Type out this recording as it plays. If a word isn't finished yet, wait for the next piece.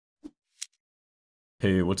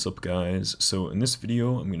Hey, what's up guys? So in this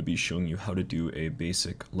video, I'm going to be showing you how to do a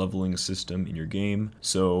basic leveling system in your game.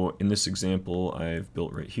 So in this example I've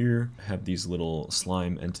built right here, I have these little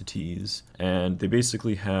slime entities, and they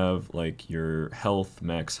basically have like your health,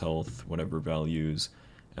 max health, whatever values,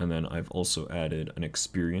 and then I've also added an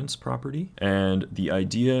experience property. And the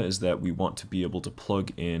idea is that we want to be able to plug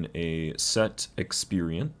in a set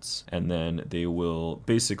experience, and then they will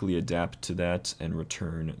basically adapt to that and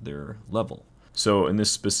return their level. So in this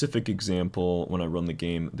specific example, when I run the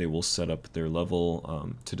game, they will set up their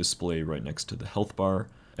level to display right next to the health bar.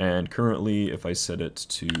 And currently, if I set it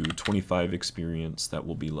to 25 experience, that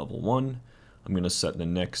will be level 1. I'm going to set the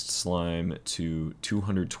next slime to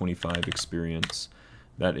 225 experience.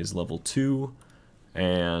 That is level 2.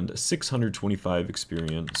 And 625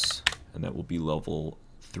 experience, and that will be level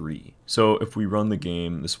 3. So if we run the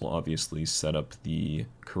game, this will obviously set up the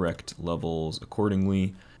correct levels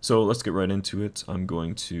accordingly. So let's get right into it. I'm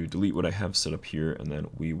going to delete what I have set up here, and then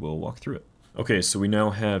we will walk through it. Okay, so we now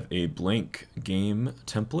have a blank game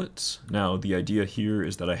template. Now the idea here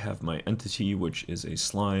is that I have my entity, which is a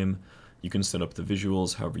slime. You can set up the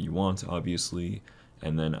visuals however you want, obviously.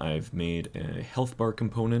 And then I've made a health bar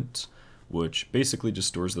component, which basically just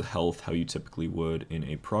stores the health how you typically would in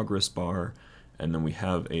a progress bar. And then we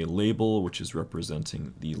have a label, which is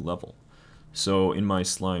representing the level. So in my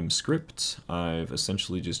slime script, I've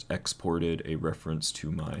essentially just exported a reference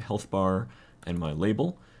to my health bar and my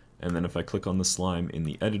label. And then if I click on the slime in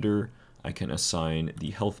the editor, I can assign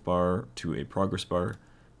the health bar to a progress bar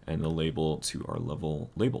and the label to our level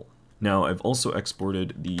label. Now I've also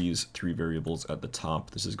exported these 3 variables at the top.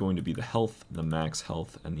 This is going to be the health, the max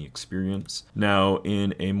health, and the experience. Now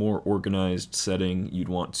in a more organized setting, you'd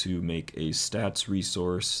want to make a stats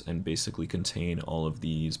resource and basically contain all of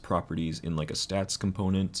these properties in like a stats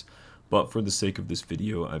component. But for the sake of this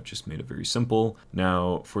video, I've just made it very simple.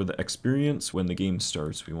 Now for the experience, when the game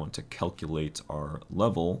starts, we want to calculate our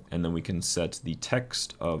level, and then we can set the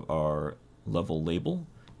text of our level label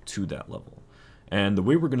to that level. And the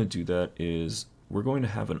way we're going to do that is we're going to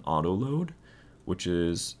have an auto load, which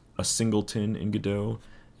is a singleton in Godot,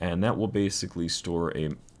 and that will basically store a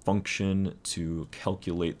function to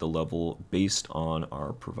calculate the level based on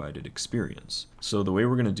our provided experience. So the way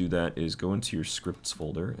we're going to do that is go into your scripts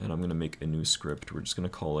folder, and I'm going to make a new script. We're just going to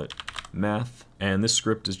call it math, and this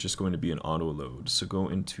script is just going to be an auto load. So go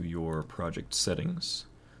into your project settings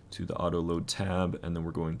to the auto load tab, and then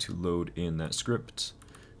we're going to load in that script.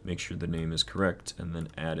 Make sure the name is correct, and then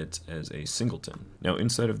add it as a singleton. Now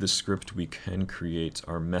inside of this script we can create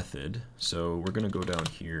our method. So we're going to go down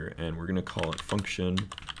here and we're going to call it function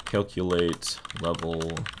calculate level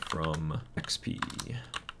from XP.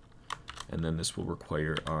 And then this will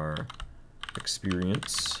require our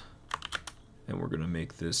experience, and we're going to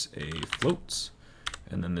make this a float,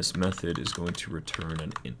 and then this method is going to return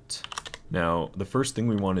an int. Now, the first thing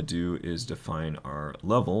we want to do is define our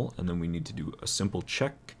level, and then we need to do a simple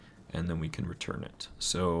check, and then we can return it.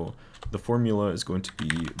 So the formula is going to be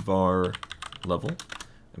var level,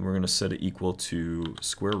 and we're going to set it equal to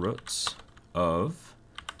square roots of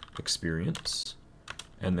experience,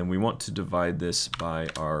 and then we want to divide this by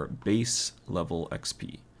our base level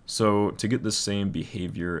XP. So to get the same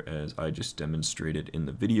behavior as I just demonstrated in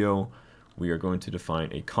the video, we are going to define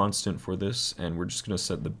a constant for this, and we're just going to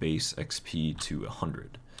set the base XP to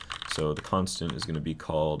 100. So the constant is going to be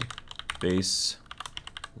called base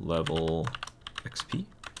level XP,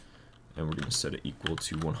 and we're going to set it equal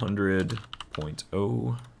to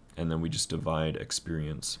 100.0, and then we just divide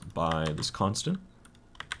experience by this constant.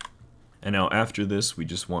 And now after this, we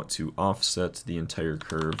just want to offset the entire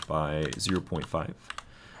curve by 0.5.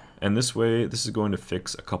 And this way, this is going to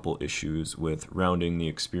fix a couple issues with rounding the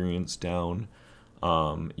experience down.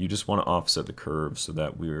 You just want to offset the curve so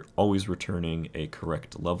that we're always returning a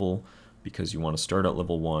correct level, because you want to start at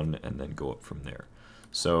level 1 and then go up from there.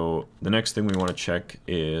 So the next thing we want to check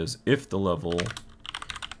is if the level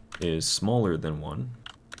is smaller than 1,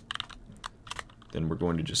 then we're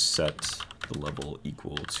going to just set the level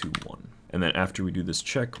equal to 1. And then after we do this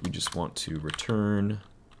check, we just want to return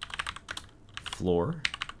floor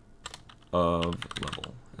of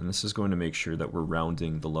level, and this is going to make sure that we're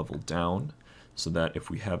rounding the level down, so that if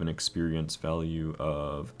we have an experience value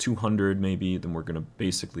of 200 maybe, then we're going to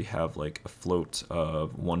basically have like a float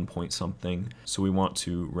of 1 point something. So we want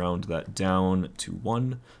to round that down to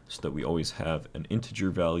 1 so that we always have an integer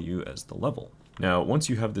value as the level. Now once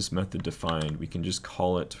you have this method defined, we can just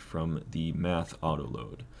call it from the math auto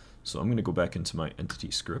load. So I'm going to go back into my entity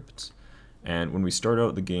script, and when we start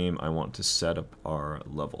out the game, I want to set up our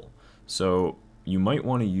level. So you might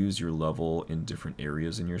want to use your level in different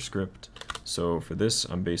areas in your script. So for this,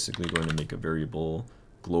 I'm basically going to make a variable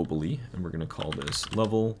globally, and we're going to call this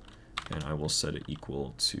level, and I will set it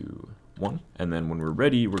equal to 1. And then when we're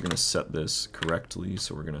ready, we're going to set this correctly.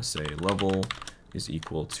 So we're going to say level is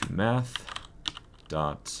equal to math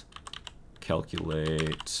dot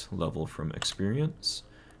calculate level from experience.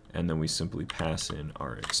 And then we simply pass in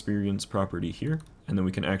our experience property here. And then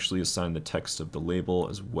we can actually assign the text of the label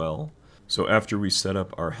as well. So after we set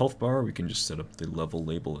up our health bar, we can just set up the level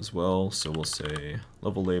label as well. So we'll say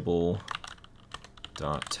level label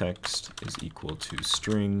dot text is equal to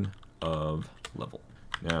string of level.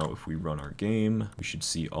 Now if we run our game, we should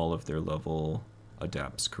see all of their level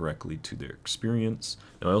adapts correctly to their experience.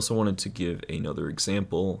 Now I also wanted to give another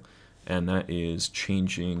example, and that is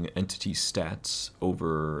changing entity stats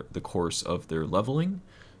over the course of their leveling.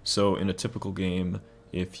 So in a typical game,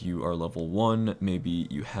 if you are level 1, maybe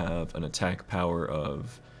you have an attack power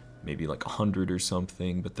of maybe like 100 or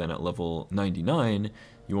something, but then at level 99,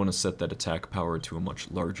 you want to set that attack power to a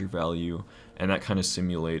much larger value, and that kind of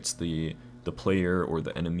simulates the player or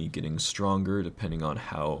the enemy getting stronger depending on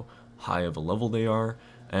how high of a level they are.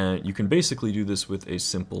 And you can basically do this with a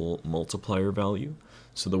simple multiplier value.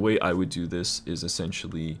 So the way I would do this is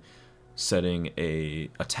essentially setting a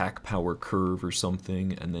attack power curve or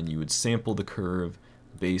something, and then you would sample the curve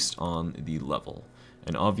based on the level.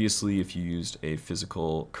 And obviously if you used a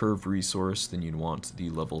physical curve resource, then you'd want the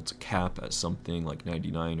level to cap at something like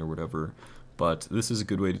 99 or whatever, but this is a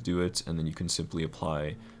good way to do it, and then you can simply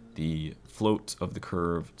apply the float of the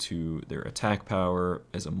curve to their attack power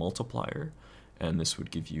as a multiplier, and this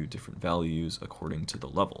would give you different values according to the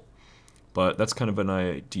level. But that's kind of an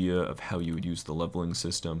idea of how you would use the leveling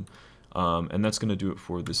system. And that's going to do it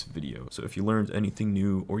for this video. So if you learned anything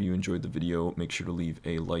new or you enjoyed the video, make sure to leave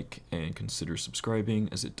a like and consider subscribing,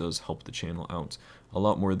 as it does help the channel out a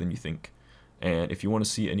lot more than you think. And if you want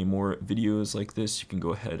to see any more videos like this, you can go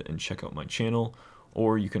ahead and check out my channel,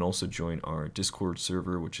 or you can also join our Discord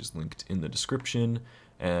server, which is linked in the description.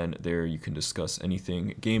 And there you can discuss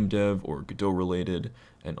anything game dev or Godot related,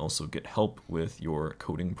 and also get help with your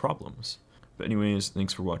coding problems. But anyways,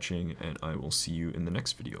 thanks for watching, and I will see you in the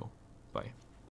next video. Bye.